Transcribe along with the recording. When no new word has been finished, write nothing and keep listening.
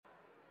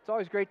It's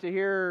always great to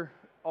hear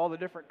all the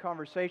different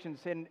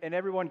conversations and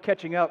everyone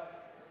catching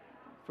up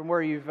from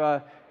where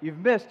you've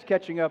missed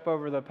catching up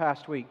over the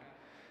past week.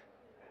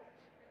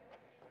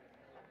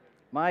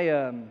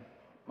 My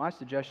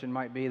suggestion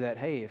might be that,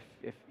 hey,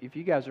 if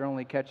you guys are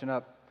only catching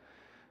up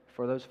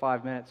for those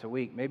 5 minutes a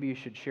week, maybe you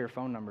should share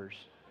phone numbers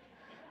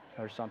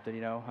or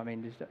something. I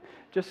mean,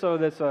 just so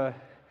that's I'm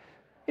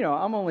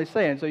only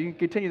saying so you can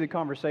continue the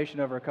conversation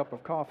over a cup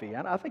of coffee.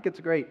 And I think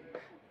it's great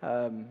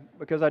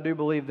because I do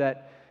believe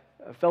that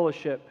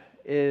fellowship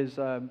is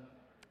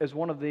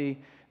one of the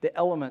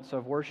elements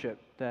of worship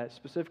that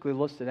specifically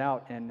listed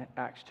out in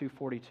Acts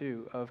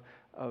 2:42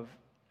 of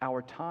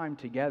our time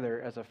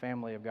together as a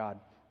family of God.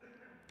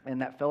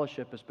 And that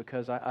fellowship is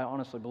because I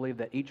honestly believe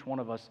that each one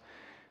of us,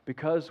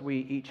 because we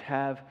each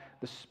have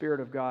the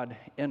Spirit of God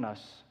in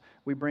us,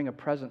 we bring a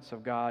presence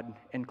of God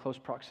in close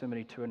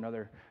proximity to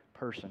another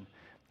person.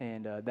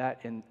 And that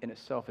in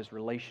itself is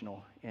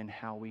relational in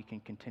how we can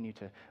continue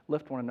to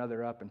lift one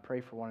another up and pray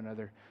for one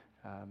another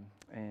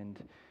and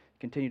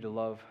continue to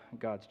love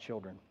God's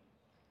children.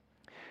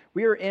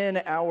 We are in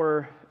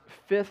our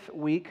 5th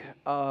week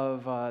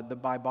of the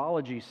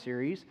Bibology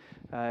series.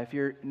 If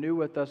you're new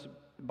with us,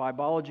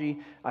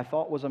 Bibology I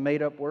thought was a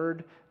made-up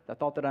word. I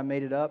thought that I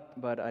made it up,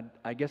 but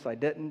I guess I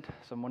didn't.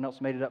 Someone else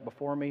made it up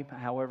before me.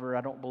 However,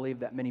 I don't believe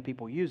that many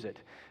people use it.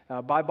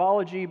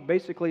 Bibology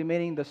basically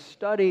meaning the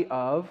study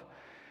of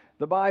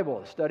the Bible,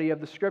 the study of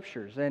the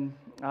Scriptures. And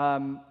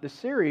the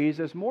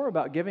series is more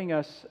about giving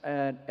us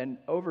an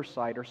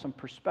oversight or some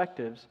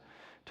perspectives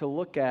to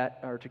look at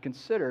or to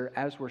consider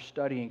as we're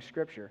studying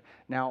Scripture.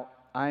 Now,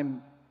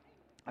 I'm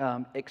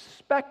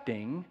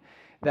expecting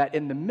that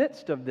in the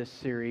midst of this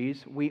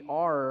series, we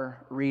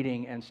are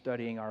reading and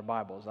studying our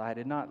Bibles. I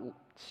did not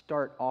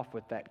start off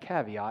with that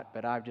caveat,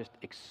 but I've just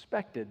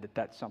expected that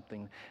that's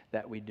something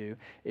that we do.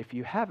 If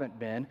you haven't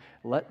been,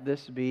 let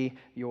this be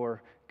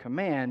your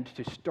command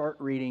to start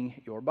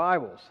reading your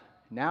Bibles.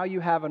 Now you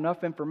have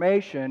enough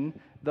information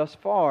thus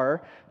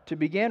far to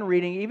begin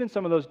reading even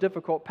some of those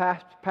difficult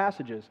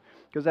passages.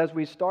 Because as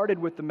we started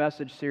with the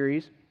message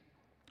series,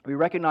 we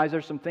recognize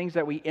there's some things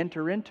that we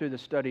enter into the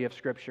study of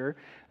Scripture.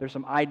 There's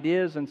some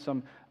ideas and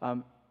some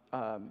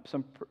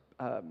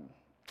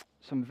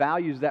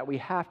values that we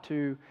have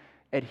to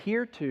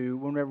adhere to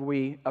whenever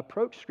we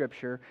approach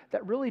Scripture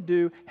that really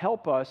do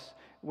help us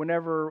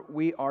whenever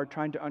we are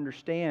trying to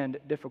understand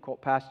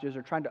difficult passages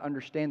or trying to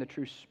understand the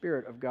true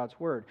spirit of God's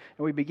Word.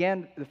 And we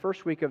began the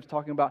first week of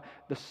talking about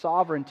the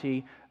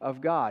sovereignty of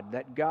God,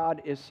 that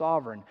God is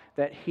sovereign,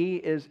 that He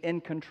is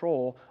in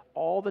control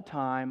all the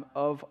time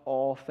of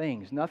all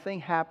things. Nothing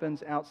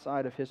happens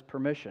outside of His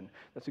permission.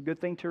 That's a good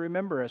thing to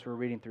remember as we're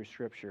reading through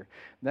Scripture.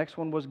 Next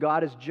one was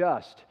God is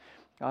just.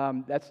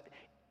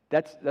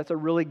 That's a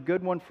really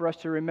good one for us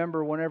to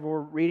remember whenever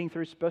we're reading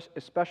through,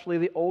 especially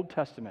the Old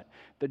Testament,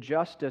 the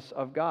justice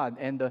of God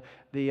and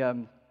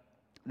the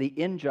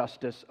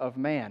injustice of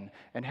man,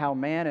 and how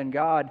man and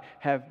God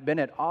have been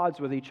at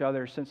odds with each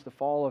other since the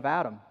fall of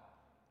Adam,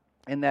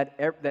 and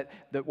that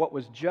what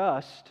was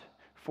just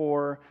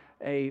for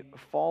a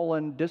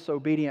fallen,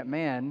 disobedient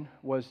man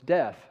was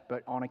death,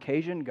 but on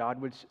occasion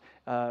God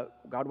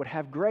would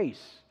have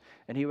grace,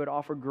 and He would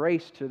offer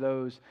grace to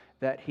those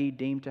that He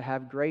deemed to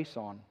have grace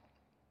on.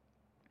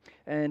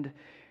 And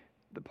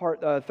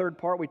the third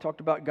part, we talked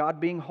about God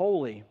being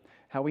holy,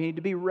 how we need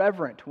to be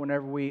reverent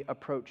whenever we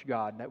approach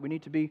God, that we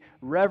need to be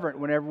reverent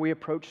whenever we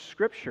approach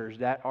Scriptures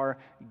that are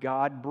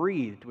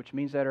God-breathed, which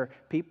means that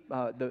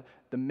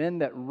the men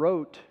that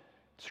wrote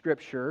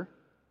Scripture,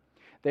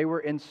 they were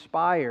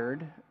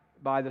inspired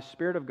by the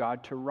Spirit of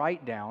God to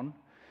write down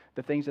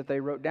the things that they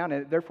wrote down.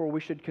 And therefore, we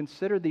should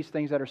consider these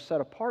things that are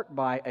set apart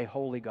by a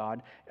holy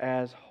God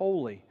as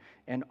holy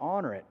and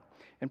honor it.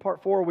 In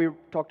part 4, we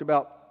talked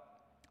about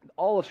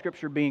all of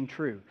Scripture being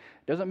true.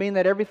 Doesn't mean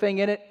that everything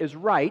in it is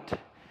right,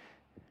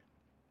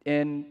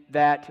 in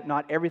that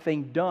not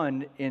everything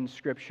done in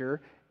Scripture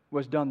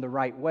was done the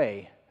right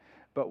way.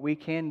 But we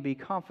can be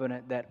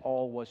confident that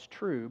all was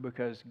true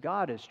because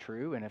God is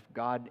true, and if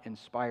God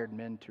inspired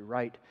men to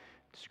write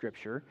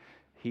Scripture,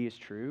 He is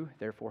true.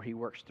 Therefore, He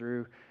works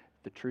through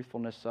the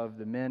truthfulness of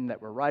the men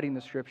that were writing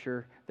the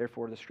Scripture.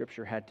 Therefore, the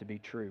Scripture had to be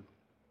true.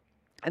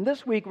 And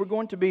this week, we're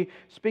going to be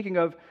speaking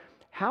of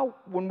how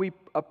when we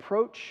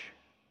approach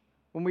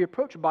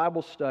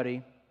Bible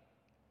study,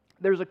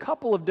 there's a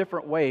couple of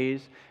different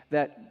ways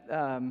that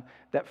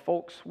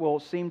folks will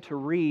seem to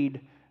read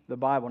the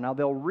Bible. Now,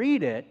 they'll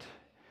read it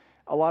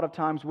a lot of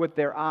times with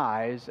their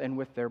eyes and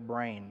with their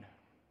brain.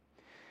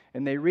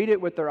 And they read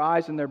it with their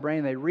eyes and their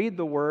brain. They read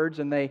the words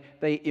and they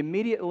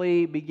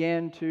immediately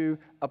begin to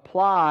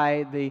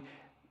apply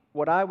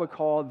what I would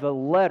call the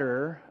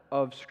letter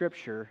of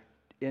Scripture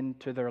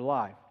into their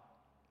life.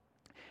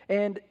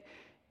 And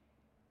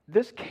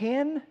this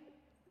can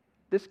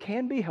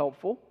be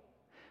helpful,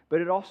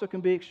 but it also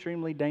can be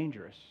extremely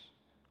dangerous.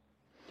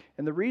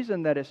 And the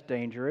reason that it's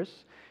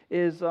dangerous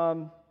is,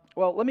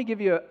 let me give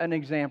you an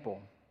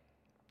example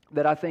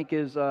that I think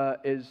is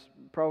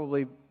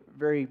probably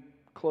very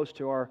close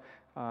to our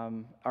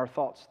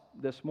thoughts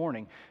this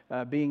morning,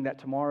 being that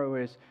tomorrow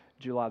is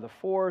July the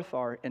 4th,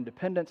 our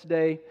Independence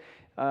Day.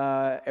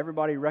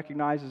 Everybody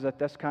recognizes that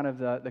that's kind of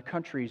the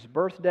country's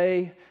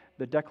birthday.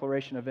 The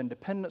Declaration of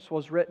Independence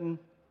was written.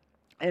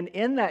 And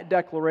in that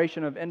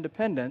Declaration of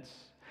Independence,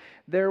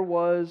 there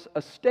was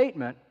a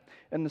statement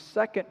in the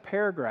second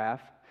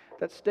paragraph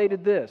that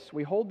stated this: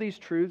 we hold these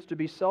truths to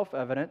be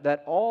self-evident,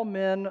 that all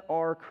men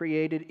are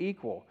created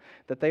equal,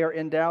 that they are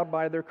endowed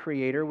by their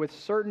Creator with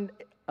certain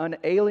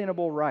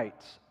unalienable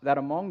rights, that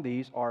among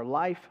these are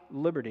life,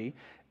 liberty,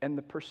 and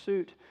the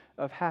pursuit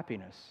of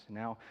happiness.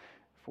 Now,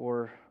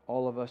 for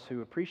all of us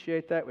who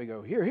appreciate that, we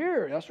go, here,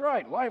 here, that's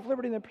right, life,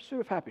 liberty, and the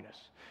pursuit of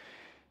happiness.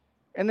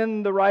 And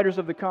then the writers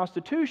of the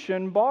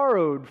Constitution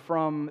borrowed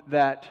from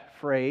that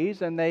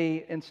phrase, and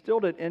they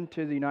instilled it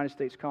into the United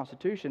States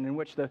Constitution, in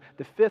which the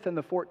 5th and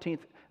the 14th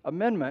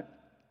Amendment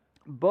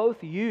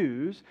both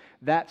use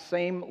that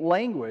same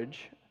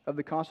language of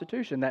the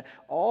Constitution, that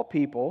all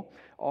people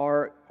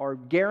are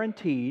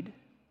guaranteed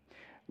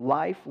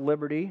life,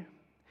 liberty,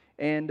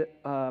 and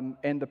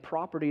the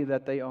property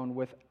that they own,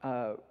 with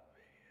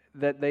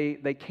that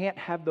they can't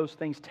have those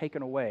things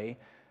taken away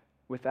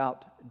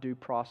without due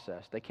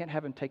process. They can't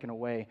have them taken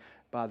away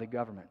by the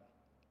government.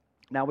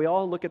 Now, we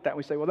all look at that and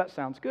we say, well, that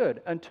sounds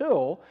good,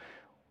 until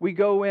we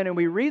go in and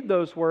we read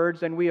those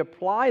words and we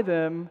apply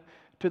them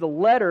to the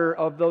letter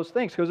of those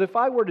things. Because if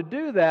I were to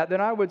do that,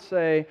 then I would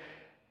say,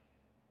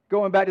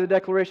 going back to the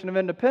Declaration of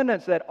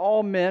Independence, that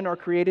all men are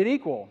created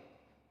equal.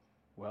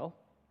 Well,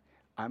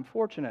 I'm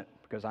fortunate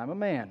because I'm a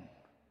man.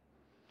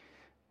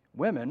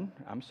 Women,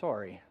 I'm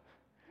sorry.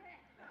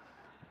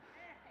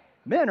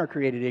 Men are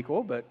created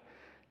equal, but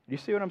do you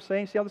see what I'm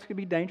saying? See how this could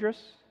be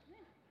dangerous?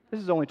 This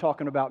is only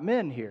talking about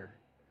men here.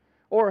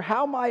 Or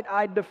how might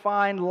I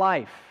define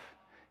life?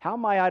 How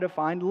might I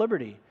define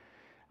liberty?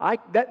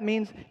 That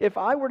means if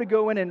I were to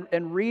go in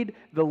and read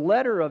the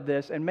letter of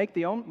this and make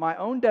my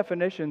own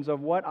definitions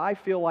of what I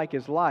feel like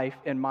is life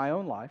in my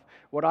own life,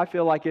 what I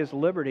feel like is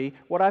liberty,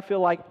 what I feel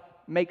like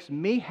makes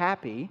me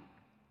happy,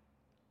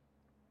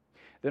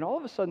 then all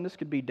of a sudden this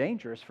could be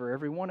dangerous for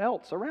everyone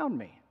else around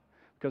me.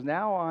 Because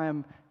now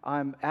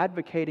I'm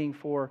advocating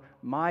for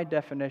my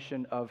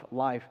definition of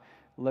life,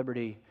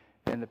 liberty,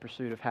 and the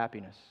pursuit of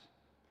happiness.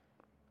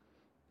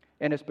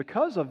 And it's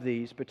because of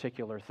these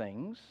particular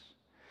things,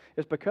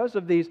 it's because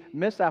of these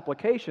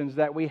misapplications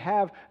that we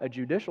have a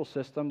judicial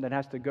system that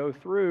has to go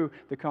through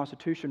the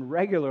Constitution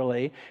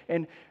regularly.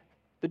 And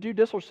the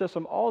judicial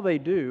system, all they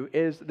do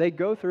is they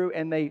go through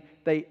and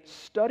they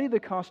study the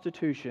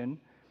Constitution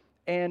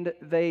and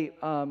they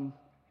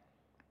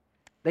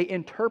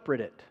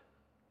interpret it.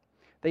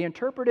 They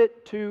interpret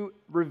it to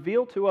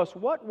reveal to us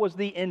what was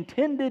the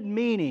intended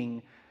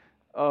meaning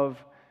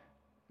of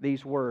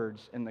these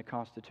words in the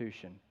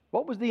Constitution.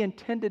 What was the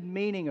intended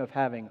meaning of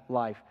having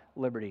life,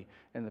 liberty,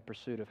 and the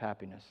pursuit of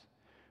happiness?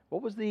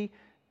 What was the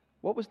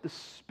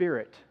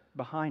spirit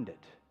behind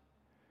it?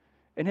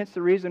 And hence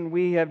the reason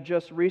we have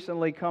just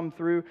recently come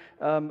through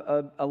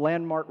a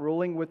landmark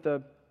ruling with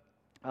the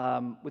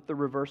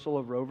reversal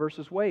of Roe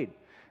versus Wade.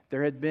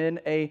 There had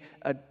been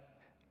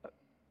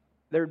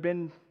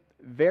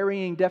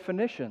varying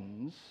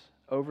definitions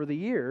over the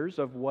years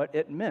of what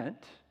it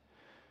meant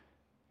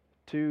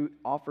to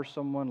offer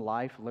someone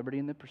life, liberty,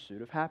 and the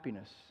pursuit of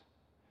happiness.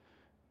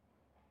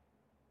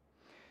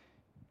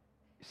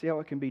 See how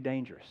it can be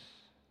dangerous.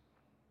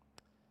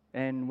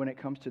 And when it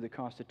comes to the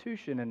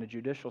Constitution and the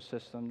judicial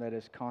system that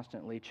is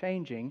constantly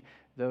changing,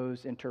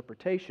 those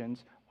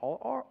interpretations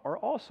are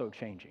also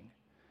changing.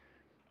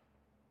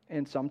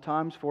 And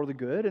sometimes for the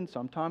good and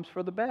sometimes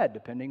for the bad,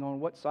 depending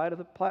on what side of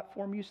the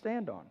platform you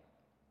stand on.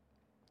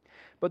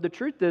 But the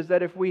truth is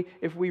that if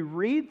we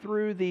read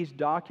through these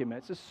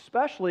documents,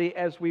 especially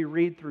as we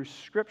read through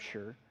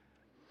Scripture,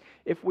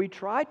 if we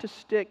try to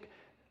stick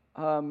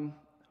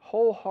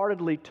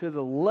wholeheartedly to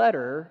the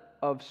letter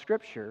of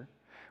Scripture,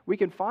 we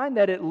can find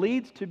that it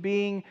leads to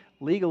being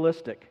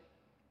legalistic.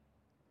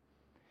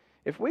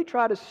 If we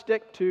try to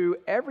stick to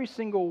every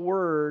single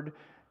word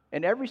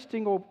and every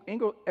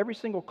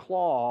single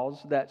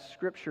clause that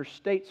Scripture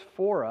states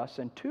for us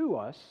and to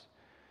us,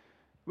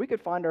 we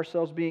could find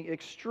ourselves being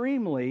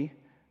extremely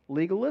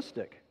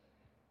legalistic.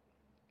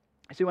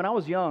 See, when I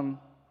was young,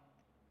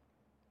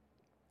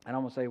 and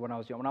I'm going to say when I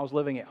was young, when I was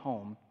living at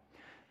home,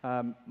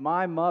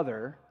 my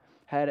mother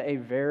had a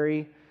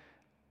very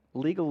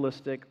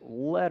legalistic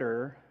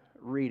letter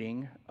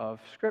reading of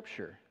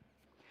Scripture.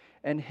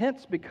 And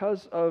hence,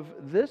 because of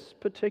this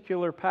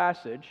particular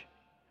passage,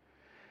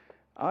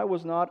 I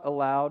was not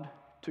allowed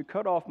to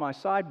cut off my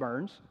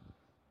sideburns.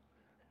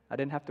 I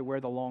didn't have to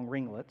wear the long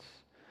ringlets.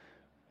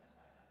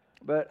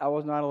 But I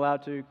was not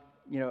allowed to,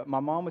 my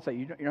mom would say,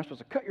 you're not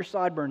supposed to cut your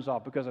sideburns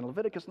off because in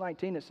Leviticus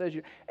 19 it says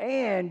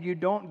you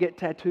don't get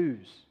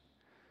tattoos.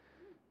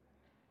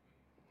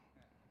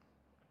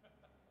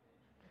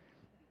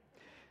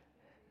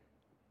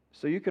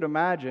 So you could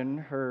imagine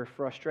her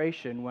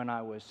frustration when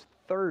I was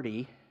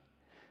 30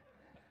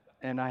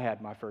 and I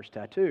had my first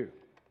tattoo.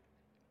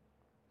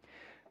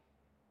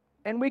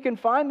 And we can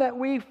find that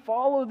we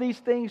follow these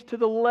things to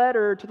the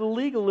letter, to the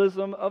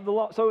legalism of the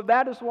law. So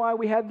that is why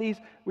we have these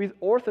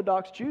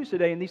Orthodox Jews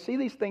today, and they see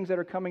these things that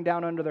are coming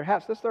down under their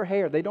hats. That's their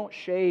hair. They don't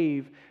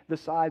shave the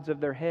sides of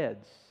their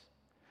heads.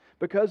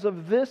 Because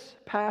of this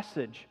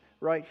passage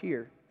right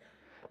here.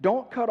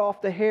 Don't cut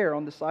off the hair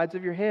on the sides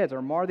of your heads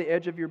or mar the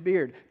edge of your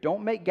beard.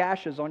 Don't make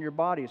gashes on your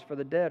bodies for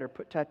the dead or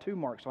put tattoo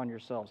marks on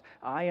yourselves.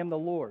 I am the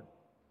Lord.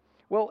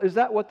 Well, is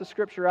that what the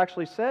Scripture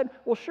actually said?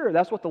 Well, sure,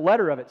 that's what the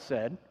letter of it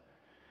said.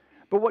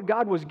 But what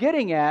God was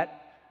getting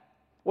at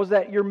was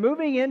that you're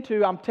moving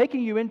into, I'm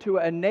taking you into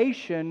a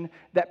nation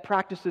that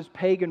practices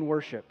pagan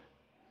worship.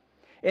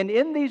 And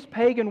in these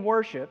pagan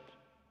worship,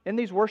 in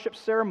these worship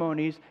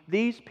ceremonies,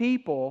 these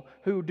people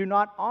who do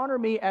not honor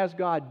me as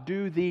God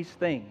do these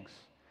things.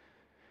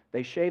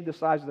 They shave the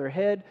sides of their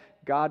head.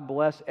 God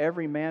bless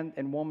every man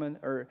and woman,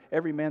 or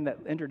every man that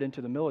entered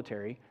into the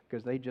military,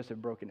 because they just have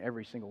broken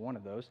every single one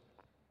of those,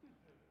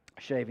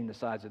 shaving the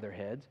sides of their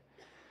heads.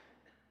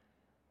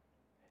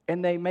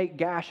 And they make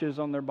gashes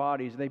on their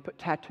bodies. They put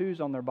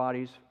tattoos on their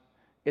bodies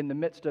in the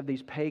midst of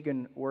these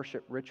pagan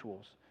worship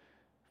rituals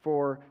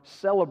for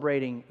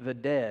celebrating the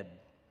dead.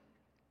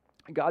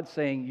 God's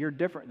saying, you're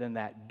different than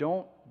that.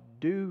 Don't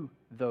do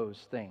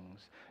those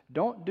things.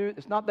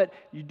 It's not that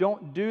you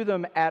don't do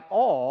them at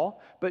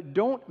all, but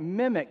don't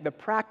mimic the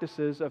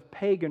practices of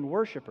pagan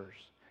worshipers.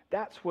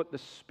 That's what the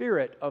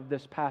spirit of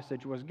this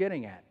passage was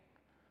getting at.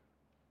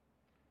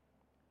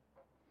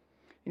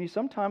 And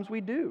sometimes we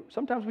do.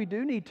 Sometimes we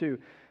do need to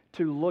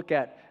look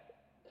at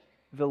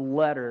the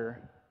letter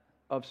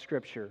of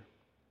Scripture.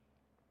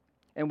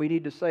 And we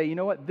need to say, you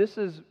know what, this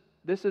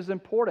is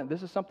important.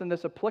 This is something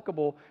that's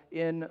applicable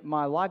in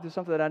my life. This is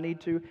something that I need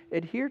to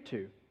adhere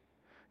to.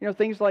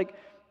 Things like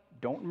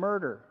don't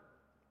murder.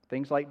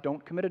 Things like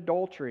don't commit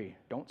adultery.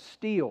 Don't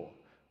steal.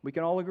 We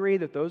can all agree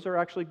that those are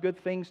actually good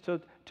things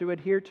to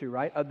adhere to,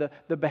 right?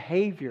 The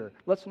behavior.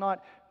 Let's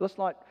not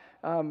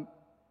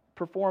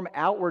perform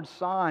outward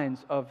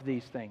signs of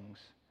these things.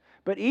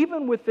 But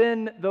even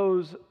within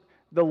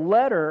the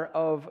letter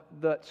of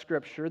the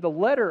Scripture, the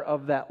letter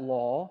of that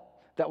law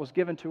that was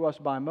given to us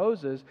by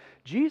Moses,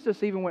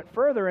 Jesus even went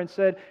further and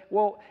said,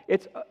 well,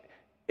 it's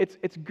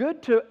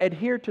good to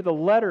adhere to the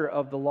letter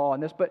of the law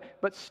in this,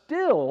 but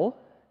still,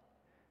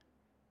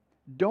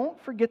 don't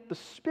forget the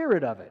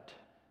spirit of it.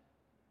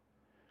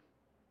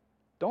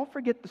 Don't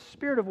forget the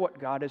spirit of what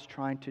God is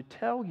trying to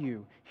tell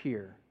you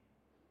here.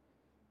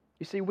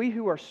 You see, we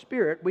who are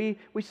spirit, we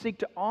seek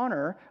to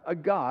honor a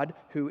God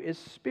who is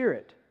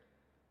spirit.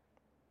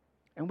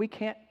 And we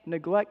can't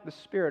neglect the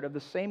spirit of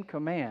the same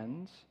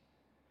commands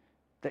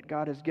that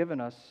God has given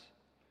us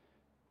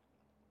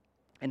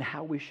and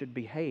how we should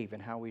behave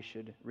and how we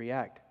should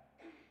react.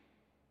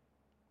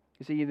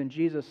 You see, even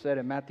Jesus said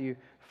in Matthew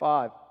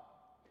 5,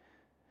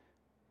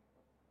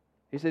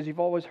 He says, you've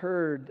always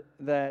heard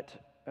that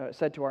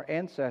said to our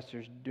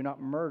ancestors, do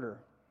not murder.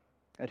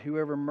 That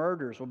whoever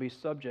murders will be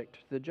subject to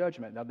the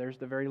judgment. Now there's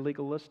the very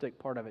legalistic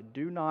part of it.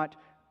 Do not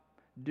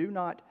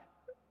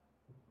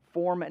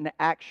form an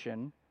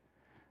action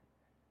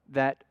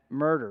that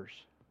murders.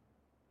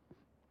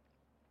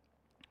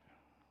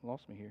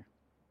 Lost me here.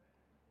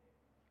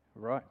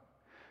 Right.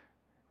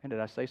 And did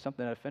I say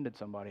something that offended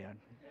somebody?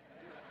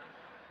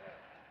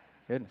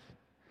 Goodness.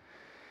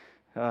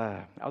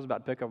 I was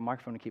about to pick up a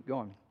microphone and keep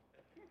going.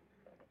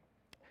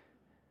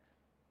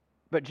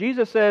 But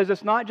Jesus says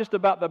it's not just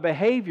about the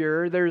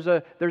behavior. There's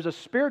a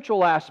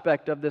spiritual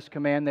aspect of this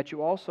command that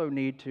you also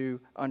need to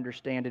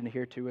understand and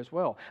adhere to as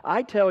well.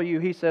 I tell you,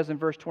 he says in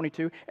verse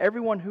 22,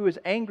 everyone who is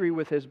angry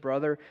with his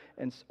brother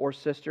or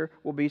sister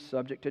will be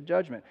subject to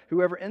judgment.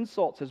 Whoever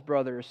insults his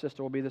brother or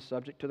sister will be the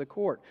subject to the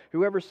court.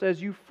 Whoever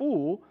says you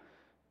fool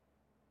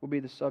will be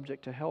the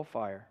subject to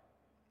hellfire.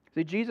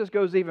 See, Jesus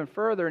goes even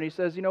further and he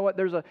says, you know what,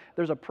 there's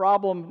a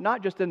problem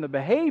not just in the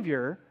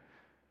behavior,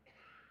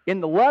 in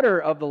the letter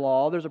of the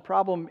law, there's a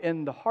problem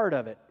in the heart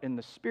of it, in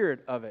the spirit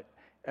of it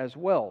as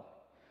well.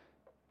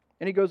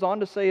 And he goes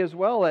on to say as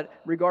well that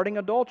regarding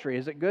adultery,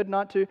 is it good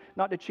not to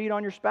cheat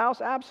on your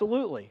spouse?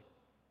 Absolutely.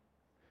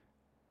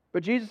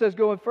 But Jesus says,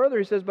 going further,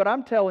 he says, but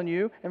I'm telling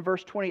you, in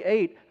verse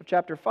 28 of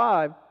chapter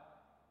 5,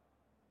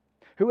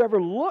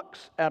 whoever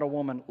looks at a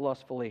woman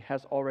lustfully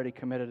has already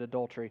committed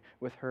adultery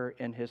with her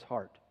in his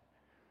heart.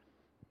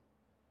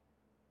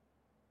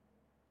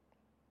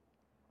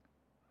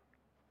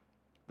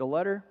 The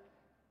letter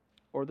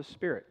or the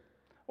spirit?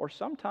 Or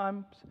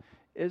sometimes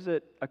is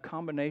it a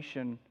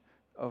combination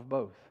of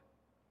both?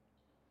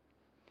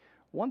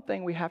 One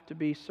thing we have to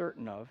be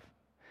certain of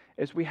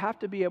is we have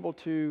to be able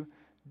to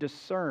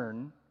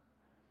discern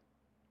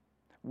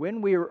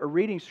when we are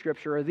reading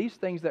Scripture, are these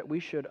things that we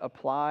should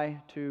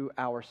apply to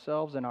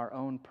ourselves and our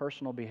own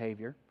personal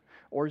behavior?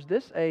 Or is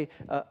this a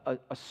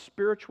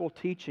spiritual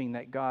teaching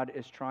that God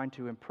is trying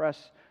to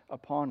impress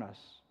upon us?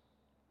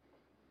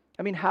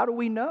 I mean, how do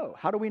we know?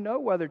 How do we know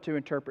whether to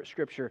interpret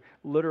Scripture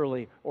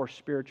literally or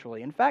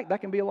spiritually? In fact, that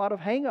can be a lot of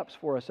hang-ups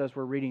for us as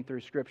we're reading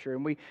through Scripture.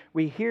 And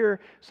we hear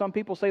some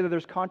people say that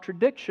there's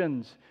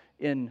contradictions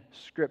in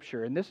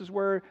Scripture. And this is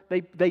where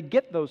they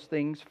get those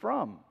things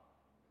from.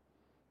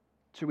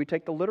 Should we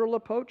take the literal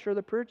approach or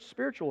the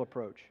spiritual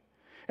approach?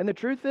 And the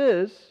truth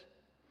is,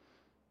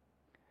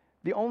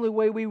 the only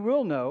way we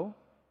will know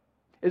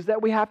is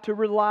that we have to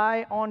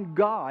rely on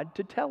God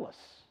to tell us.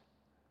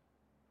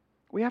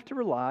 We have to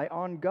rely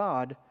on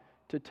God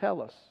to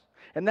tell us.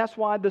 And that's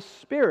why the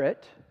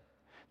Spirit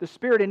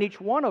in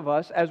each one of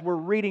us, as we're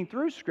reading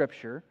through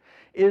Scripture,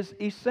 is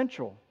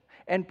essential.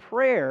 And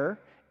prayer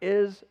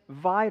is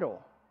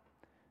vital.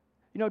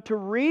 You know, to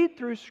read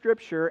through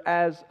Scripture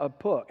as a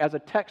book, as a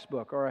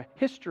textbook or a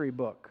history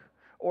book,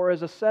 or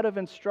as a set of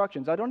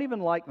instructions. I don't even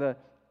like that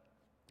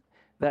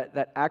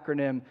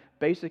acronym,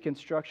 Basic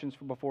Instructions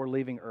for Before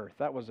Leaving Earth.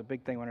 That was a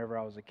big thing whenever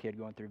I was a kid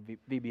going through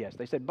VBS.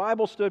 They said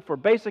Bible stood for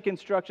Basic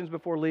Instructions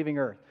Before Leaving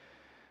Earth.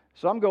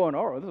 So I'm going,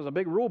 oh, this is a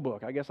big rule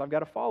book. I guess I've got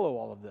to follow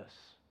all of this.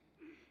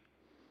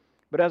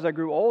 But as I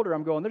grew older,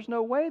 I'm going, there's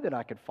no way that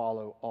I could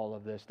follow all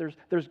of this.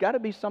 There's got to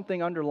be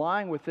something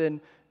underlying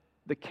within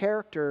the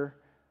character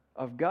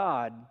of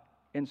God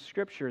in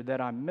Scripture that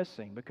I'm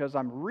missing, because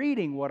I'm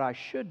reading what I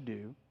should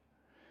do,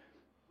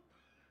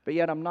 but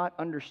yet I'm not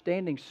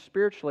understanding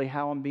spiritually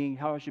how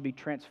I should be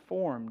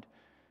transformed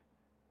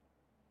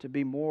to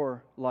be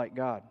more like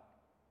God.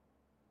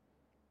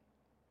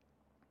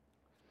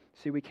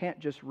 See, we can't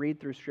just read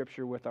through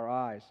Scripture with our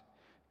eyes,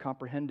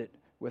 comprehend it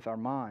with our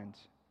minds.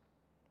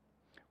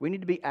 We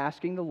need to be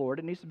asking the Lord.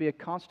 It needs to be a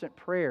constant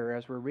prayer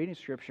as we're reading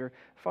Scripture.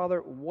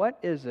 Father, what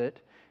is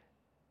it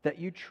that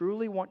you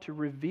truly want to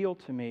reveal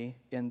to me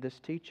in this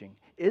teaching?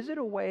 Is it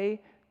a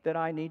way that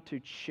I need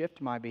to shift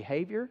my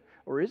behavior,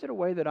 or is it a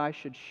way that I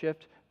should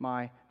shift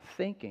my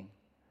thinking?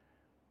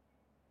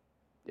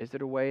 Is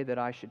it a way that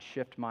I should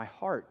shift my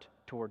heart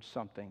towards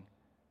something?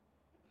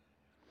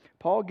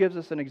 Paul gives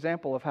us an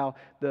example of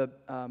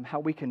how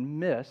we can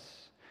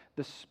miss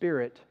the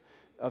spirit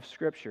of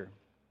Scripture.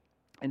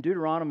 In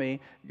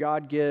Deuteronomy,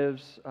 God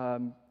gives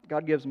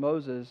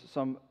Moses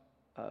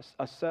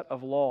a set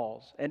of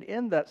laws. And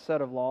in that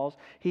set of laws,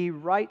 he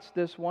writes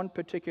this one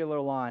particular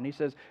line. He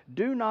says,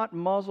 "Do not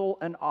muzzle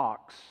an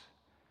ox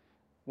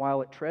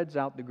while it treads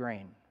out the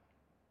grain."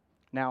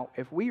 Now,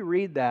 if we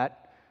read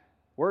that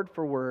word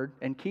for word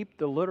and keep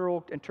the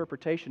literal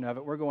interpretation of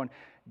it, we're going,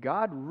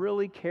 God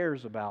really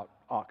cares about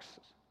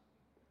oxes.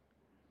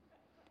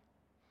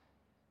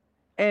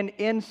 And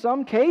in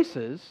some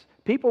cases,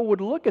 people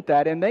would look at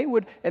that and they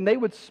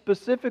would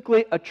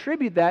specifically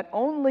attribute that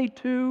only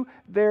to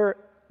their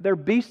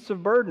beasts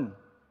of burden.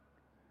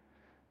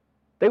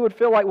 They would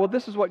feel like, well,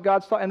 this is what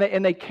God's taught,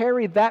 and they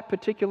carry that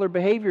particular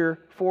behavior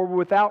forward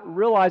without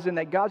realizing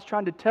that God's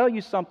trying to tell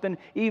you something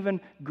even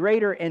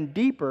greater and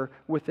deeper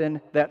within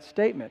that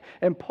statement.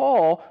 And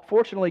Paul,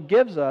 fortunately,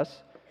 gives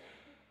us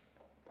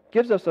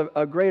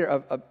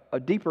a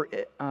deeper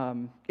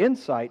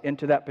insight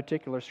into that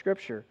particular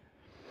Scripture.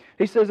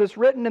 He says, it's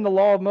written in the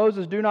law of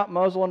Moses, do not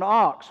muzzle an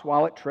ox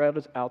while it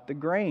treads out the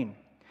grain.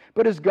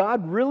 But is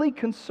God really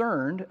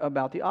concerned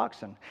about the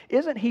oxen?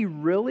 Isn't He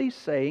really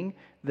saying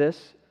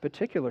this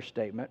particular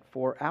statement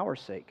for our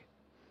sake?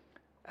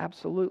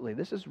 Absolutely.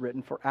 This is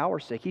written for our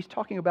sake. He's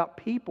talking about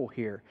people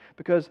here,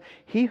 because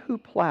he who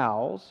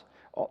plows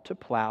ought to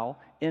plow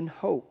in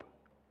hope.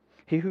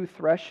 He who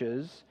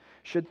threshes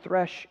should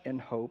thresh in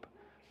hope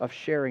of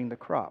sharing the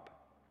crop.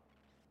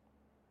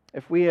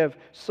 If we have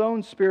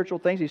sown spiritual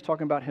things, he's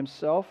talking about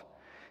himself.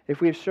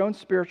 If we have shown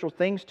spiritual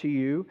things to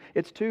you,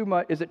 is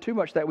it too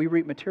much that we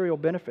reap material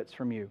benefits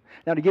from you?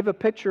 Now, to give a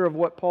picture of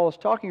what Paul is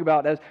talking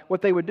about, as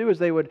what they would do is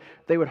they would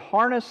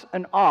harness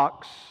an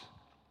ox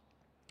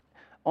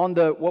on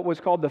what was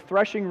called the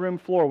threshing room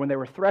floor. When they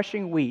were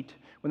threshing wheat,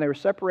 when they were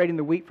separating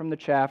the wheat from the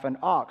chaff, an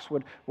ox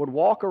would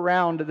walk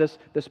around this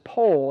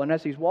pole, and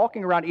as he's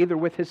walking around either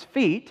with his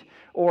feet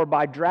or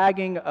by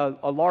dragging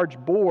a large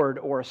board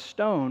or a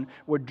stone,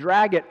 would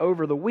drag it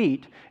over the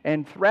wheat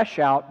and thresh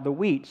out the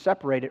wheat,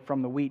 separate it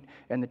from the wheat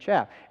and the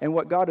chaff. And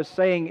what God is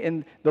saying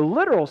in the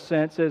literal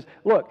sense is,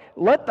 look,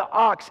 let the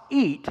ox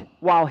eat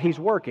while he's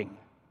working.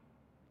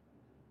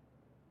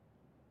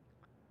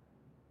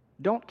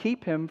 Don't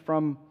keep him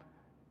from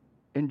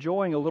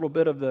enjoying a little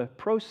bit of the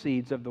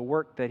proceeds of the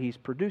work that he's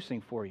producing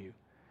for you.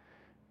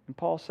 And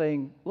Paul's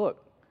saying,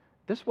 look,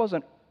 this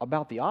wasn't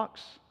about the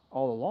ox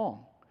all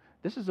along.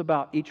 This is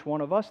about each one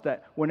of us,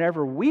 that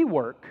whenever we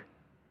work,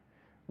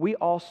 we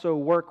also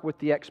work with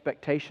the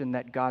expectation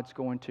that God's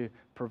going to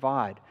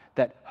provide,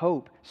 that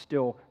hope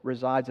still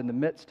resides in the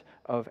midst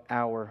of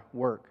our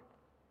work,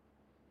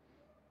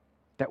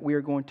 that we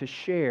are going to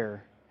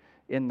share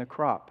in the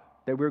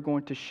crop, that we're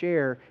going to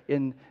share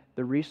in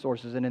the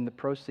resources and in the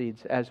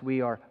proceeds as we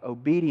are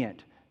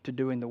obedient to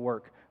doing the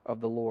work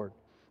of the Lord.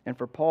 And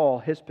for Paul,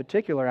 his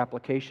particular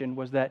application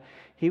was that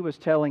he was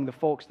telling the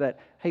folks that,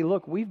 hey,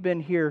 look, we've been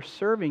here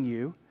serving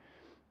you.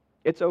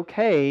 It's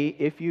okay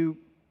if you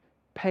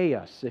pay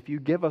us, if you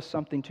give us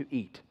something to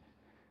eat.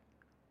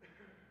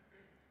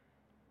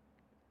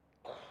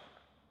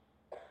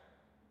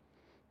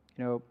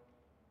 You know,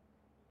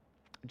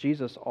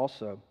 Jesus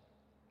also,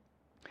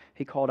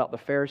 he called out the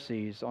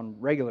Pharisees on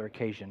regular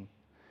occasion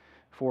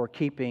for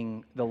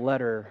keeping the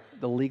letter,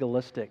 the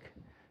legalistic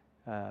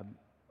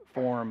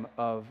form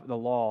of the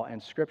law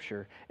and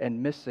Scripture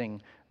and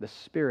missing the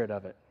spirit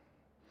of it.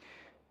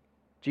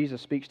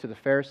 Jesus speaks to the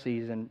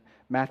Pharisees in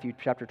Matthew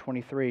chapter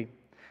 23.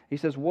 He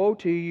says, "Woe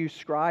to you,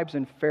 scribes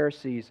and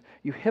Pharisees,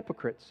 you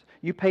hypocrites!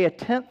 You pay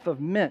 1/10 of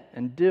mint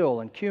and dill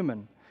and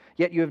cumin,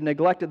 yet you have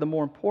neglected the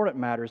more important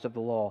matters of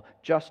the law,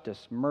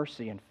 justice,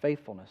 mercy, and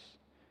faithfulness.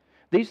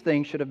 These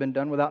things should have been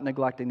done without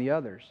neglecting the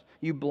others.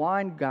 You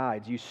blind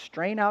guides, you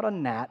strain out a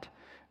gnat,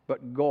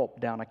 but gulp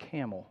down a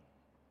camel."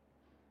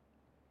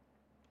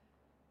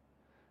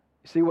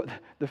 You see, what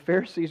the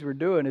Pharisees were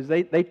doing is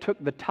they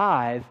took the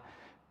tithe,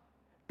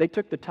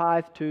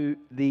 to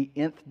the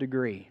nth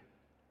degree.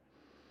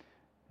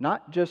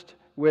 Not just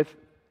with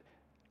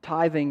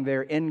tithing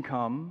their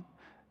income,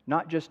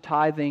 not just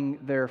tithing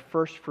their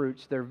first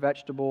fruits, their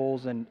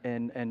vegetables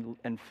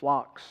and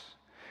flocks,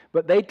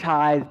 but they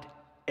tithed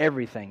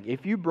everything.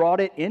 If you brought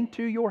it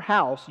into your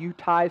house, you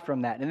tithe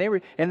from that.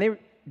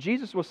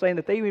 Jesus was saying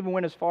that they even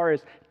went as far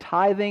as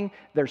tithing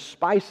their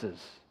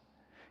spices.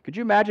 Could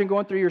you imagine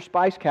going through your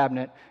spice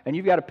cabinet and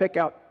you've got to pick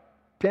out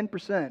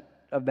 10%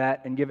 of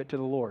that and give it to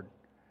the Lord?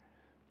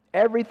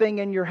 Everything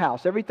in your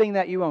house, everything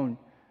that you own,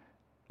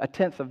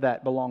 1/10 of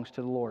that belongs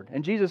to the Lord.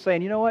 And Jesus is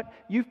saying, you know what?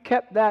 You've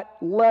kept that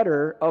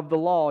letter of the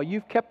law.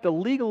 You've kept the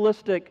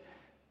legalistic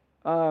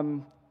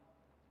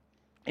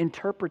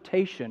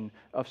interpretation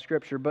of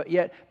Scripture. But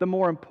yet, the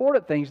more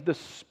important things, the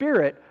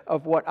spirit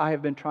of what I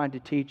have been trying to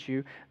teach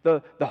you,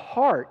 the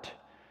heart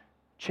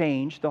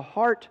change, the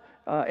heart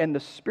and the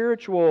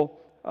spiritual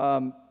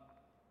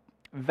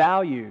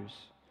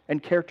values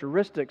and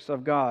characteristics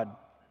of God,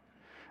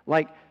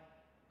 like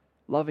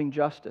loving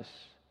justice,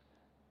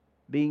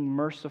 being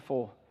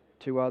merciful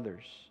to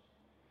others,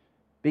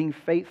 being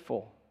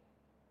faithful,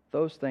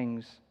 those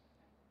things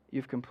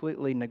you've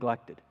completely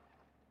neglected.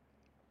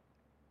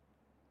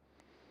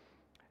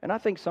 And I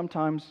think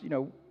sometimes,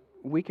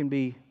 we can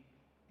be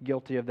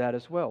guilty of that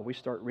as well. We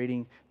start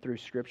reading through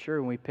Scripture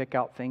and we pick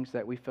out things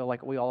that we feel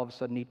like we all of a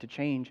sudden need to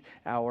change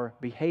our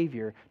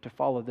behavior to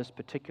follow this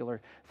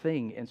particular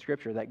thing in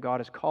Scripture, that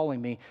God is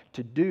calling me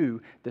to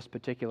do this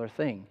particular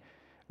thing,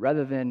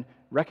 rather than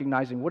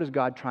recognizing what is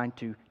God trying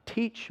to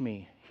teach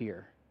me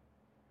here.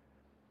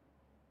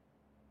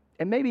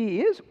 And maybe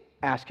He is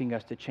asking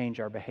us to change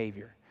our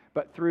behavior,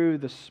 but through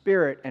the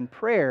Spirit and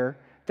prayer,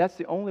 that's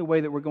the only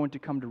way that we're going to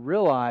come to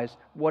realize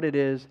what it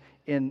is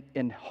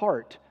in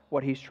heart,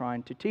 what He's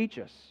trying to teach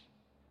us.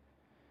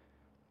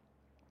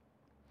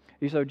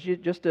 So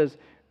just as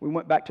we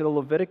went back to the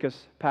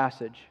Leviticus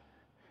passage,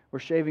 we're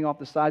shaving off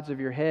the sides of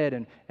your head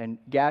and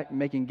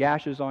making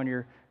gashes on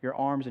your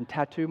arms and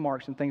tattoo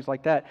marks and things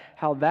like that,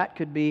 how that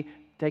could be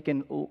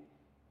taken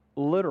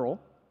literal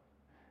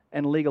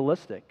and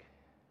legalistic.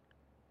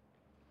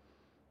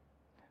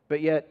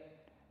 But yet,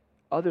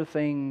 other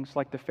things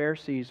like the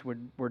Pharisees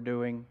were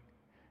doing,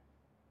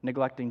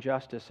 neglecting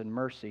justice and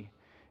mercy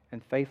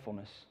and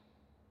faithfulness.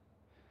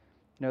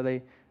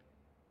 They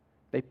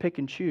pick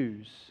and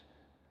choose.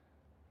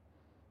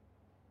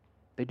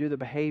 They do the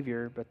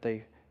behavior, but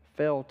they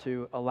fail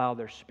to allow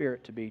their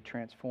spirit to be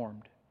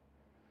transformed.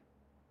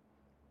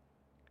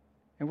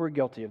 And we're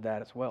guilty of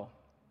that as well.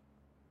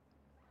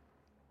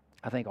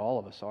 I think all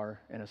of us are,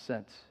 in a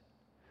sense.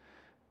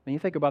 When you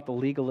think about the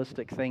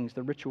legalistic things,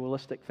 the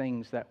ritualistic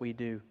things that we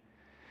do,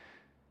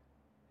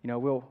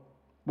 we'll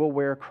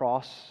wear a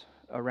cross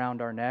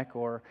around our neck,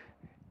 or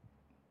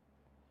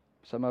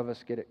some of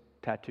us get it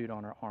tattooed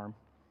on our arm.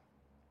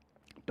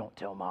 Don't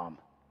tell Mom.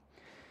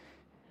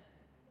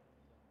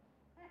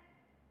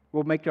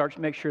 We'll make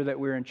sure that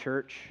we're in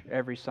church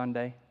every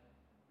Sunday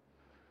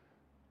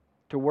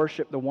to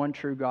worship the one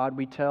true God.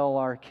 We tell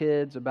our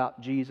kids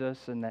about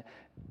Jesus and that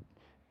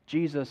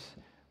Jesus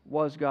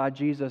was God,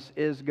 Jesus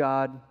is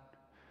God.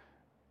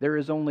 There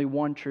is only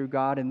one true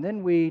God. And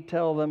then we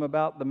tell them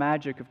about the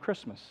magic of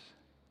Christmas.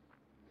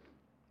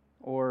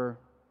 Or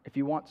if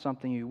you want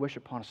something, you wish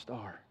upon a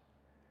star.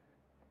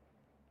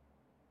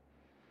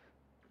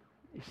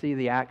 You see,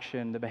 the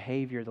action, the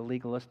behavior, the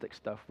legalistic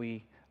stuff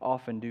we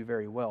often do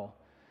very well.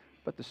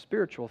 But the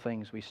spiritual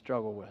things we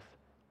struggle with.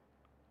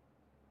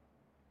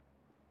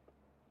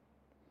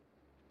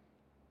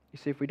 You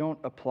see, if we don't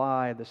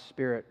apply the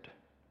spirit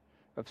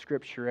of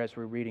Scripture as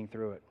we're reading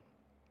through it,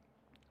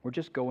 we're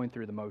just going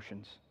through the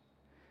motions.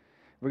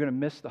 We're going to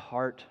miss the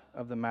heart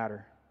of the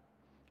matter.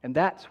 And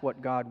that's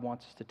what God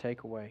wants us to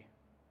take away.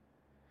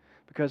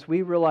 Because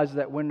we realize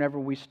that whenever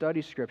we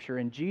study Scripture,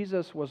 and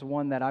Jesus was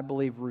one that I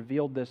believe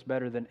revealed this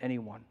better than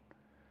anyone,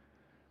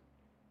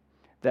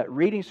 that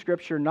reading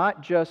Scripture,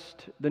 not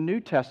just the New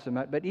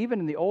Testament, but even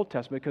in the Old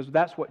Testament, because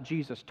that's what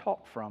Jesus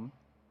taught from,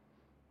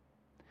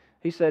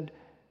 He said,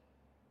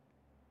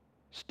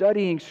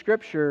 studying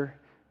Scripture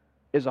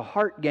is a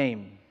heart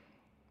game.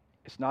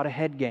 It's not a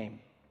head game.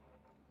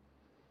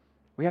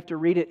 We have to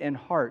read it in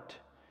heart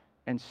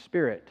and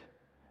spirit,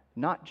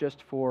 not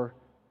just for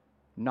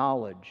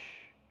knowledge,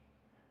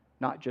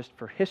 not just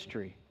for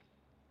history.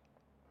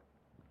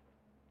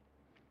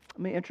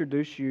 Let me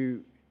introduce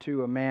you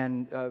to a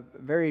man, a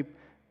very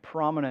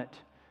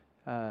prominent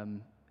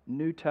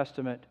New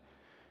Testament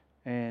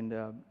and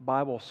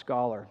Bible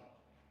scholar.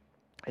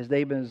 His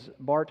name is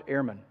Bart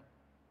Ehrman.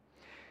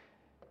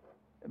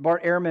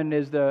 Bart Ehrman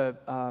is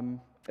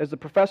the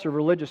professor of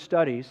religious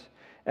studies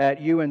at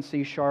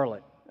UNC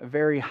Charlotte, a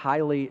very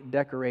highly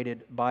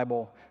decorated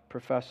Bible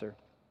professor.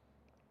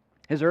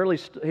 His early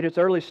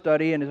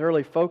study and his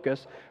early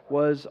focus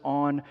was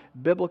on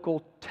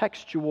biblical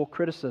textual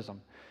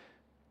criticism.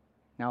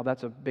 Now,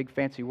 that's a big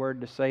fancy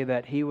word to say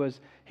that he was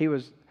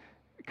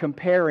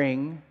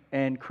comparing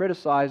and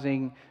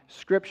criticizing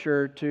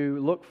Scripture to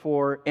look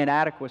for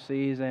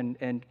inadequacies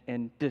and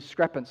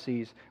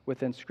discrepancies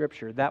within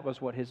Scripture. That was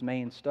what his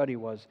main study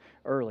was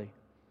early.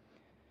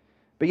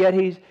 But yet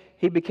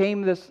he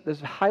became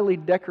this highly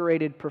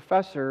decorated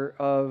professor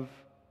of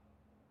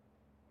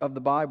the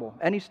Bible.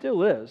 And he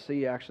still is.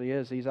 He actually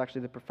is. He's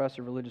actually the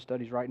professor of religious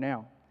studies right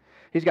now.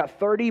 He's got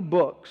 30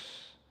 books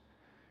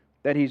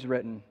that he's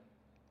written.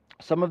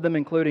 Some of them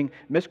including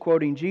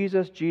Misquoting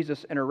Jesus,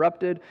 Jesus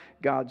Interrupted,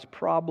 God's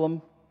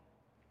Problem,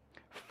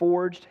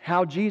 Forged,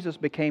 How Jesus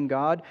Became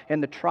God,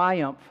 and The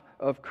Triumph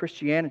of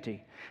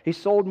Christianity. He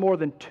sold more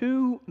than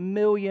 2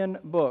 million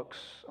books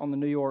on the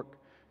New York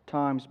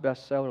Times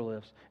bestseller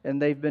list,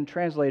 and they've been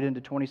translated into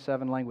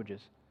 27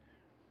 languages.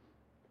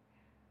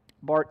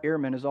 Bart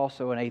Ehrman is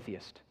also an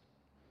atheist.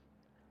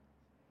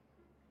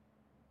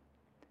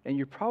 And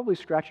you're probably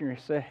scratching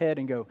your head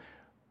and go,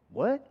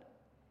 what?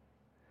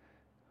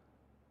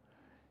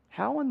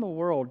 How in the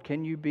world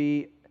can you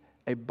be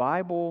a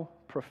Bible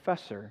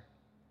professor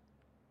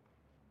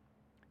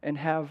and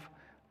have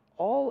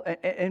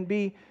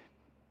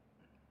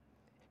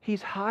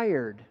he's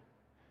hired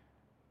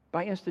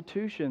by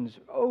institutions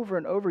over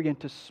and over again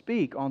to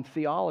speak on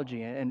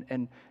theology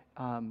and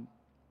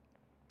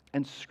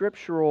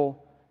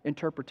scriptural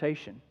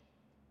interpretation.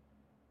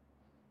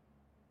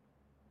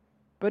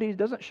 But he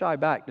doesn't shy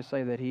back to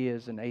say that he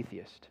is an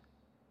atheist.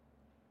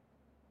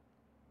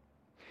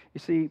 You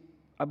see,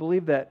 I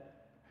believe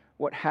that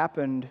what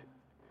happened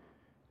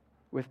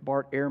with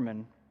Bart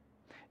Ehrman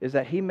is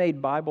that he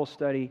made Bible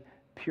study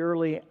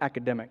purely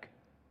academic.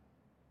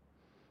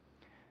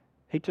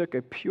 He took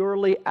a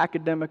purely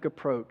academic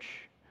approach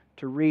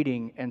to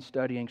reading and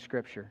studying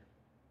Scripture.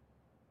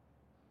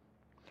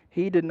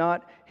 He did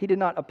not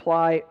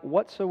apply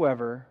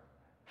whatsoever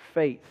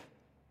faith.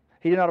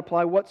 He did not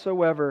apply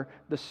whatsoever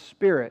the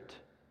Spirit,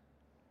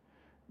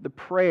 the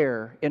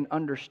prayer in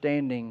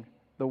understanding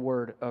the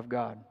Word of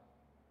God.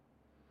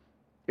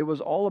 It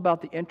was all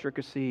about the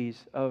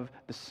intricacies of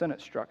the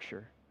sentence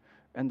structure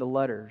and the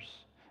letters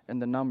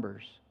and the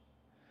numbers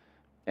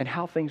and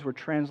how things were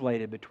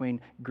translated between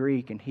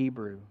Greek and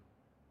Hebrew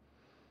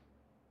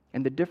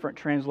and the different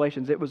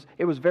translations. It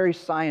was very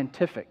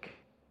scientific.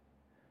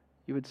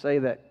 You would say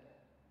that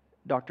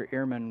Dr.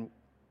 Ehrman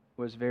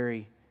was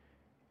very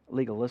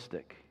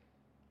legalistic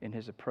in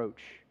his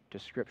approach to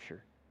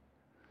Scripture.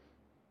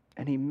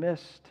 And he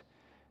missed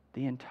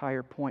the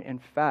entire point. In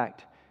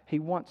fact, he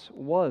once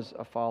was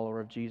a follower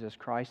of Jesus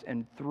Christ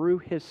and through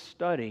his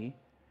study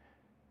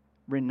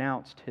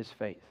renounced his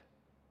faith.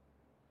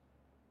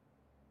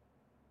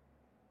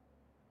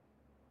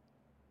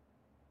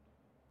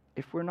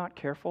 If we're not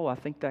careful, I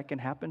think that can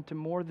happen to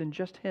more than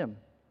just him.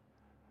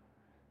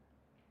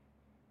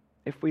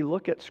 If we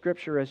look at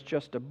Scripture as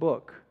just a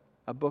book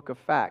of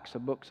facts, a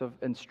book of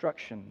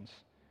instructions,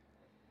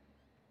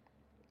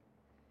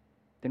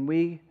 then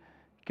we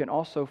can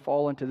also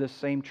fall into this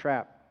same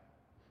trap.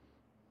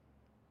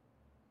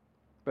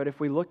 But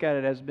if we look at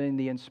it as being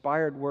the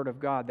inspired Word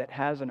of God that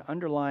has an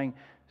underlying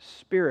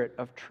spirit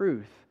of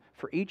truth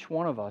for each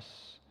one of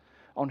us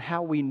on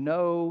how we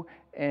know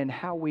and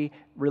how we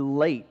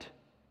relate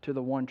to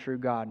the one true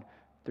God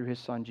through His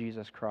Son,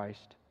 Jesus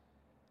Christ,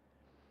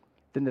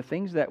 then the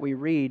things that we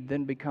read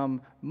then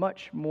become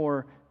much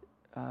more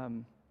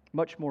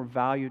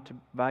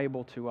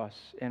valuable to us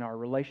in our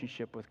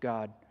relationship with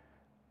God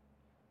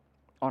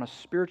on a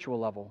spiritual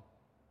level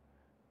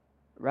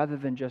rather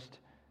than just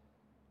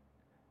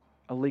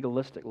a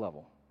legalistic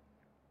level.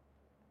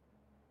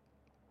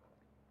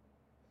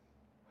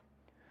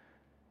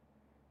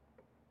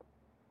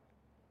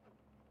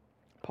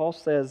 Paul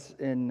says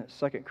in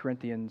 2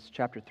 Corinthians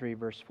chapter 3,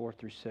 verse 4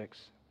 through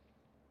 6,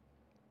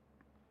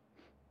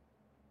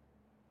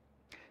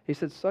 he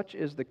said, "Such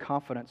is the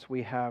confidence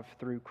we have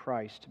through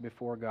Christ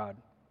before God."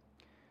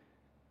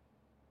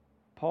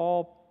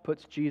 Paul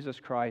puts Jesus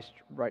Christ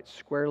right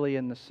squarely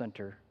in the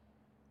center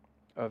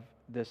of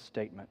this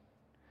statement.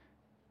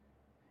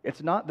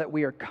 It's not that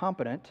we are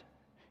competent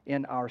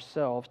in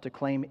ourselves to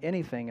claim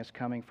anything as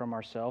coming from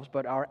ourselves,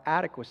 but our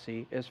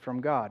adequacy is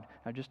from God.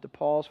 Now, just to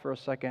pause for a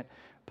second,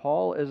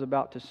 Paul is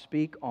about to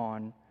speak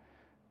on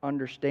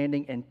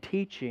understanding and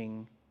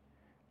teaching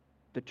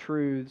the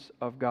truths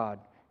of God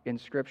in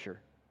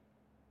Scripture.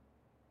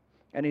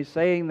 And he's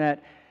saying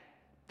that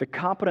the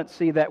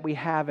competency that we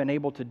have and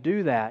able to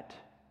do that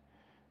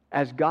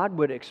as God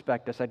would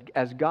expect us,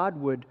 as God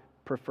would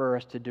prefer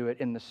us to do it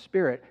in the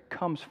Spirit,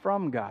 comes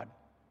from God.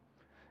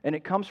 And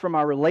it comes from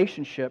our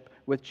relationship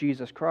with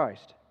Jesus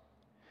Christ.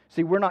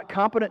 See, we're not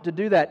competent to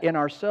do that in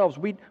ourselves.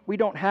 We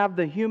don't have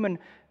the human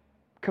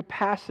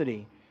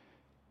capacity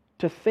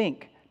to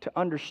think, to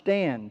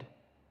understand,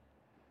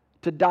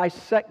 to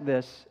dissect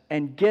this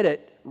and get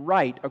it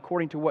right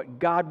according to what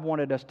God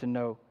wanted us to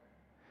know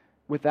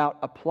without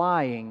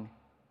applying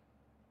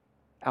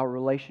our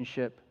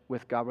relationship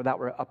with God, without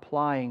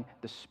applying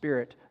the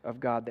Spirit of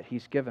God that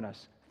He's given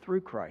us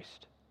through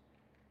Christ.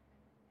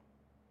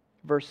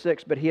 Verse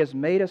 6, but He has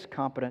made us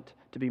competent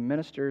to be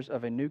ministers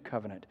of a new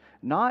covenant,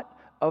 not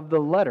of the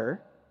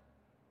letter,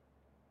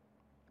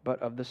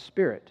 but of the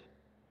Spirit.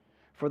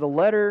 For the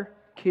letter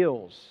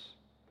kills,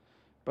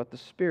 but the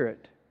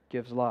Spirit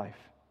gives life.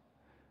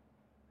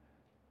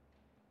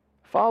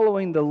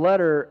 Following the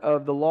letter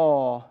of the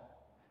law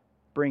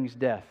brings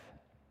death.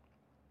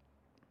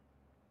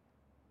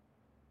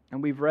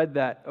 And we've read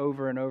that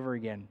over and over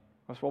again.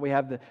 That's why we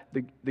have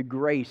the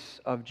grace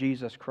of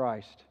Jesus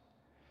Christ.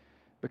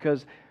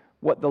 Because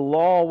what the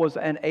law was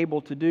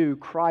unable to do,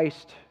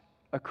 Christ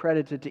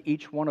accredited to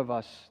each one of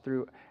us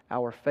through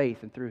our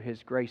faith and through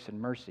His grace and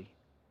mercy.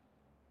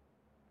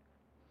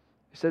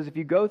 It says if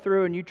you go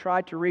through and you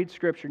try to read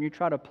Scripture and you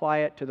try to apply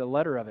it to the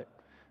letter of it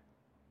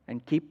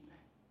and keep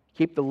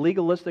the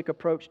legalistic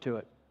approach to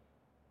it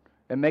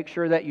and make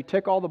sure that you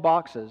tick all the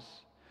boxes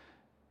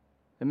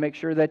and make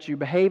sure that you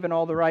behave in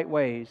all the right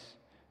ways,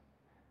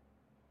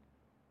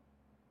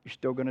 you're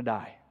still going to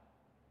die.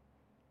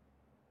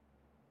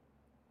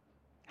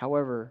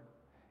 However,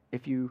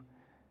 if you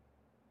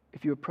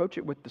approach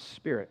it with the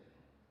Spirit,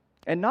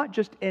 and not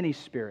just any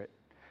Spirit,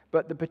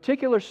 but the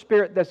particular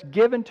Spirit that's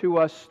given to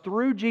us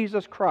through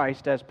Jesus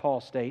Christ, as Paul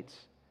states,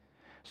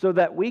 so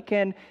that we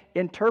can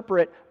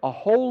interpret a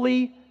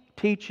holy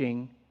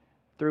teaching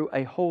through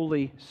a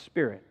Holy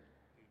Spirit.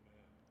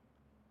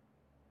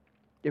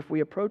 If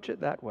we approach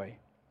it that way,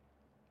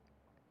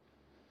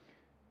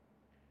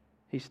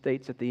 he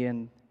states at the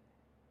end,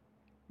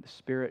 the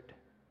Spirit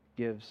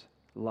gives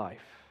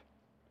life.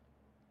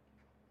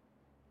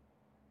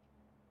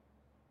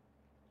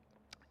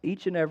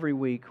 Each and every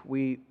week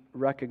we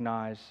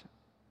recognize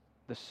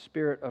the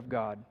Spirit of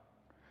God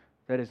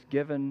that is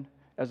given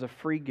as a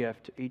free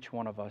gift to each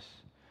one of us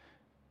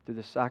through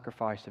the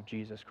sacrifice of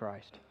Jesus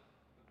Christ.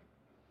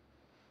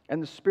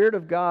 And the Spirit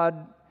of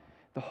God,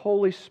 the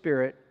Holy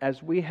Spirit,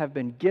 as we have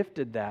been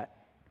gifted that,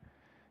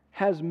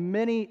 has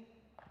many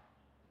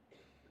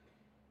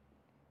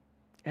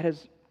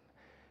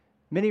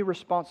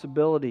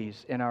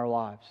responsibilities in our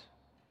lives.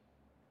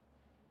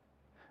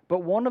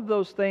 But one of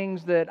those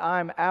things that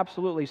I'm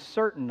absolutely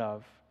certain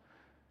of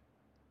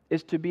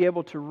is to be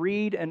able to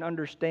read and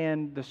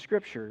understand the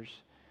Scriptures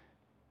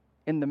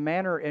in the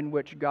manner in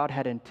which God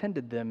had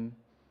intended them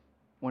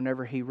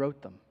whenever He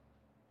wrote them.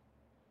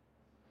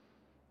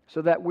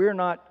 So that we're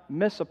not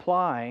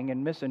misapplying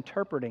and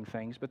misinterpreting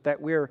things, but that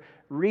we're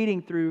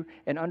reading through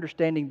and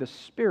understanding the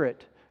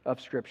spirit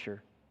of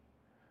Scripture.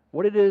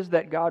 What it is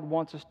that God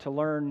wants us to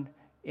learn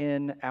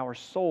in our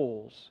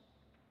souls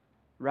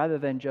rather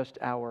than just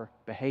our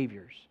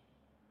behaviors.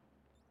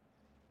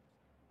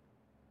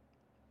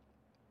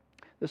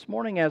 This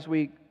morning as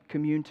we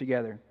commune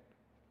together,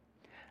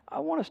 I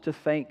want us to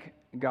thank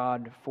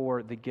God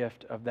for the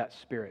gift of that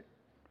Spirit.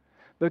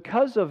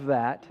 Because of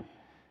that,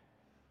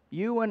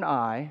 you and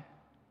I,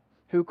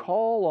 who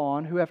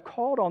have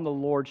called on the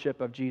Lordship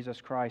of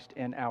Jesus Christ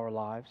in our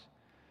lives,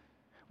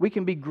 we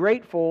can be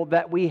grateful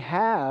that we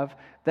have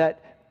that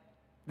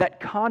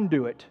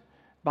conduit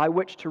by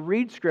which to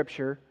read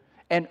Scripture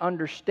and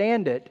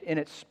understand it in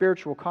its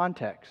spiritual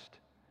context.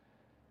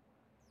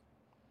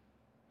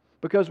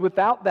 Because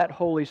without that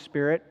Holy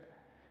Spirit,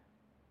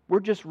 we're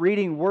just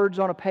reading words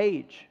on a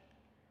page.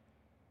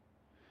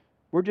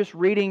 We're just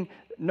reading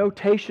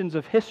notations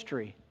of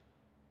history.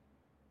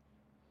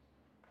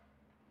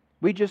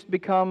 We just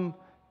become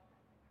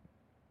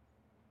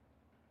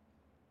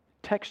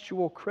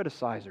textual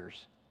criticizers.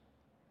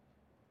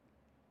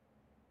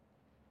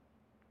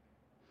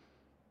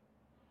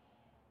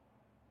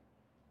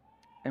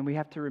 And we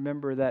have to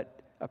remember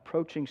that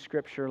approaching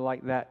Scripture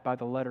like that by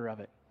the letter of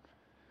it,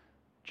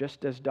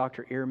 just as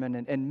Dr.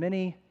 Ehrman and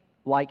many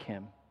like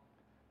him,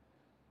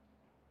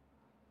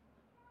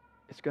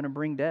 it's going to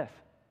bring death.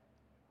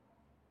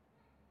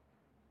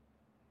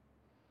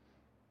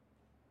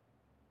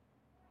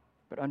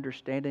 But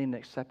understanding and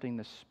accepting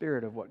the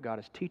spirit of what God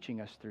is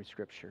teaching us through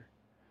Scripture,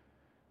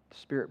 the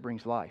Spirit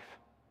brings life.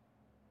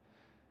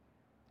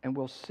 And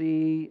we'll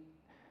see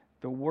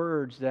the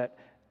words that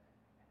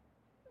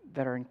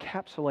are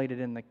encapsulated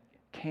in the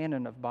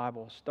canon of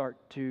Bible start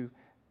to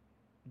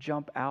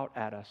jump out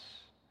at us,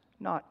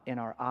 not in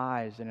our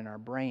eyes and in our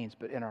brains,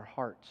 but in our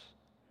hearts.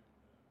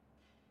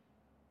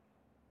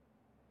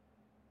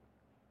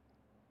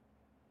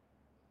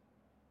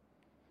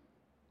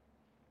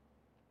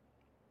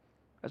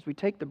 As we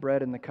take the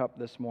bread and the cup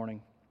this morning,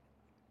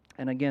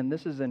 and again,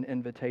 this is an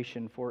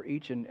invitation for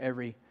each and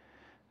every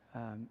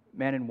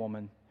man and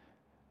woman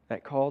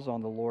that calls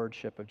on the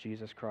Lordship of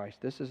Jesus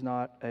Christ. This is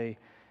not a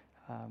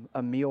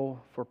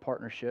meal for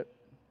partnership.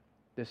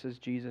 This is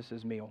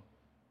Jesus' meal.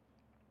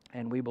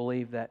 And we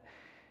believe that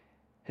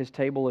His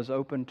table is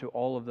open to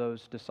all of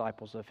those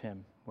disciples of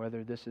Him,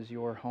 whether this is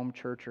your home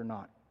church or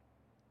not.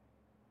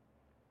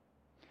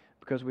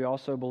 Because we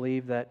also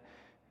believe that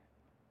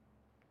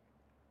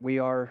we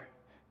are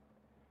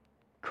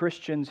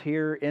Christians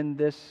here in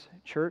this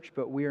church,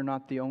 but we are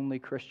not the only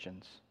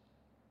Christians.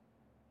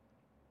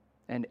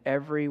 And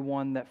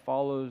everyone that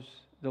follows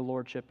the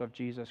Lordship of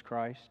Jesus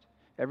Christ,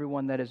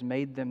 everyone that has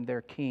made them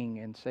their King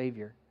and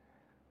Savior,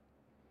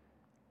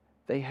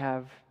 they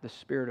have the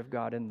Spirit of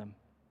God in them.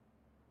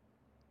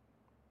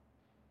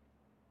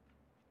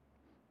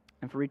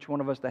 And for each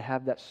one of us to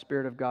have that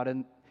Spirit of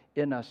God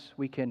in us,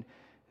 we can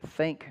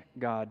thank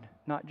God,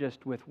 not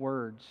just with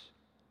words,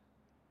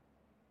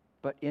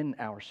 but in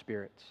our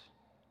spirits.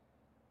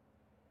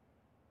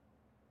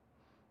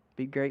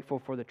 Be grateful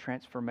for the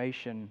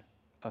transformation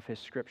of His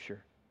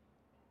Scripture.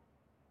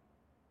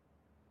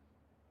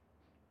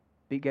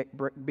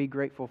 Be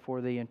grateful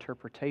for the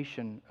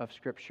interpretation of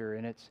Scripture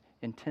in its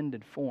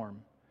intended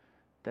form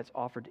that's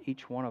offered to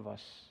each one of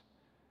us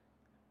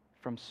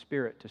from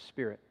spirit to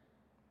spirit.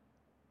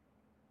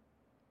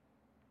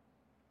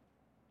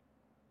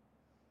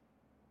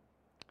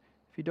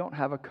 If you don't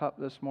have a cup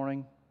this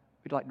morning,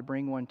 we'd like to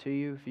bring one to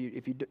you.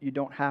 If you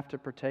don't have to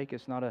partake,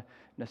 it's not a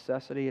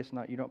necessity. It's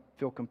not, you don't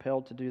feel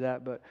compelled to do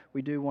that, but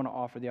we do want to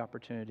offer the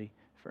opportunity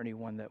for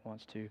anyone that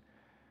wants to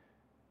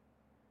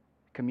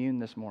commune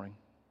this morning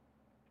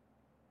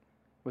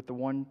with the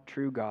one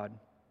true God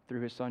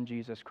through His Son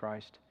Jesus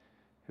Christ,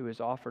 who has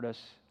offered us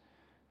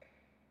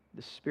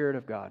the Spirit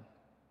of God,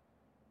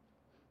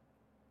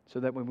 so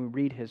that when we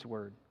read His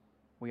Word,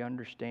 we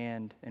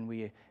understand and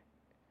we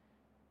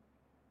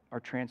are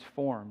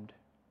transformed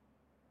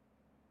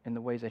in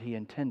the ways that He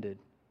intended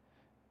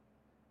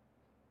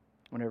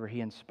whenever He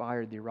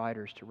inspired the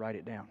writers to write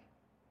it down.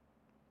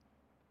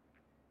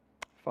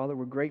 Father,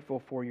 we're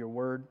grateful for Your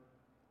Word.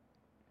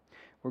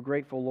 We're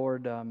grateful,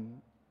 Lord,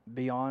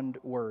 beyond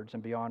words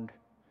and beyond,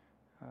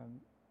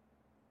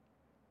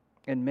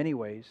 in many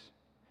ways,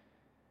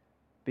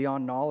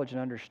 beyond knowledge and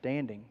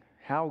understanding,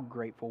 how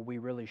grateful we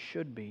really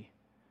should be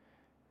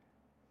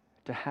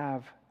to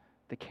have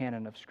the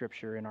canon of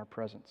Scripture in our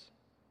presence.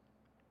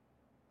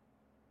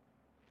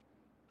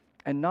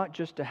 And not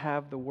just to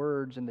have the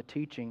words and the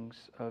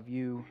teachings of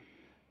You,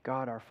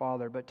 God our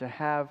Father, but to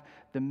have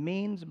the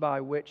means by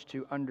which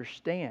to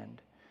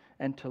understand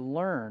and to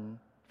learn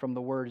from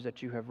the words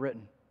that You have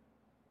written.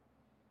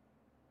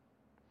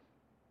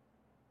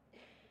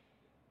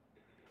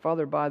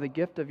 Father, by the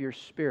gift of Your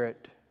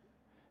Spirit,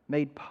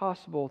 made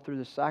possible through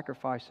the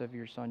sacrifice of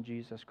Your Son,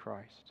 Jesus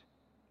Christ,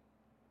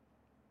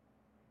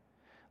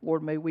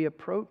 Lord, may we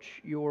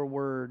approach Your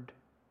Word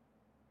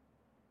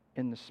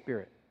in the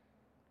Spirit.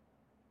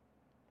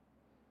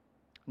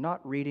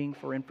 Not reading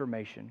for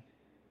information,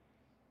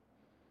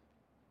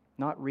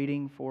 not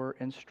reading for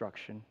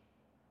instruction,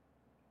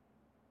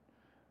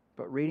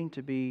 but reading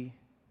to be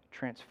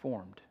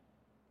transformed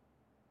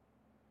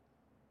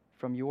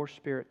from Your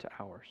Spirit to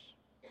ours.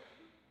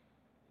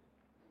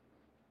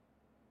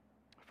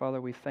 Father,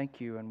 we thank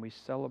You and we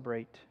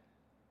celebrate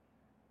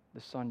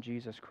the Son,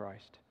 Jesus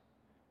Christ,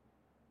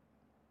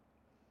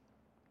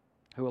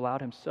 who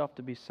allowed Himself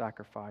to be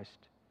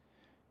sacrificed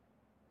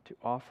to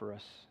offer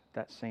us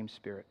that same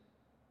Spirit.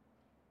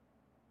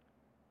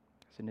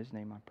 It's in His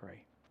name I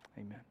pray.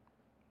 Amen.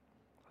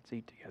 Let's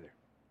eat together.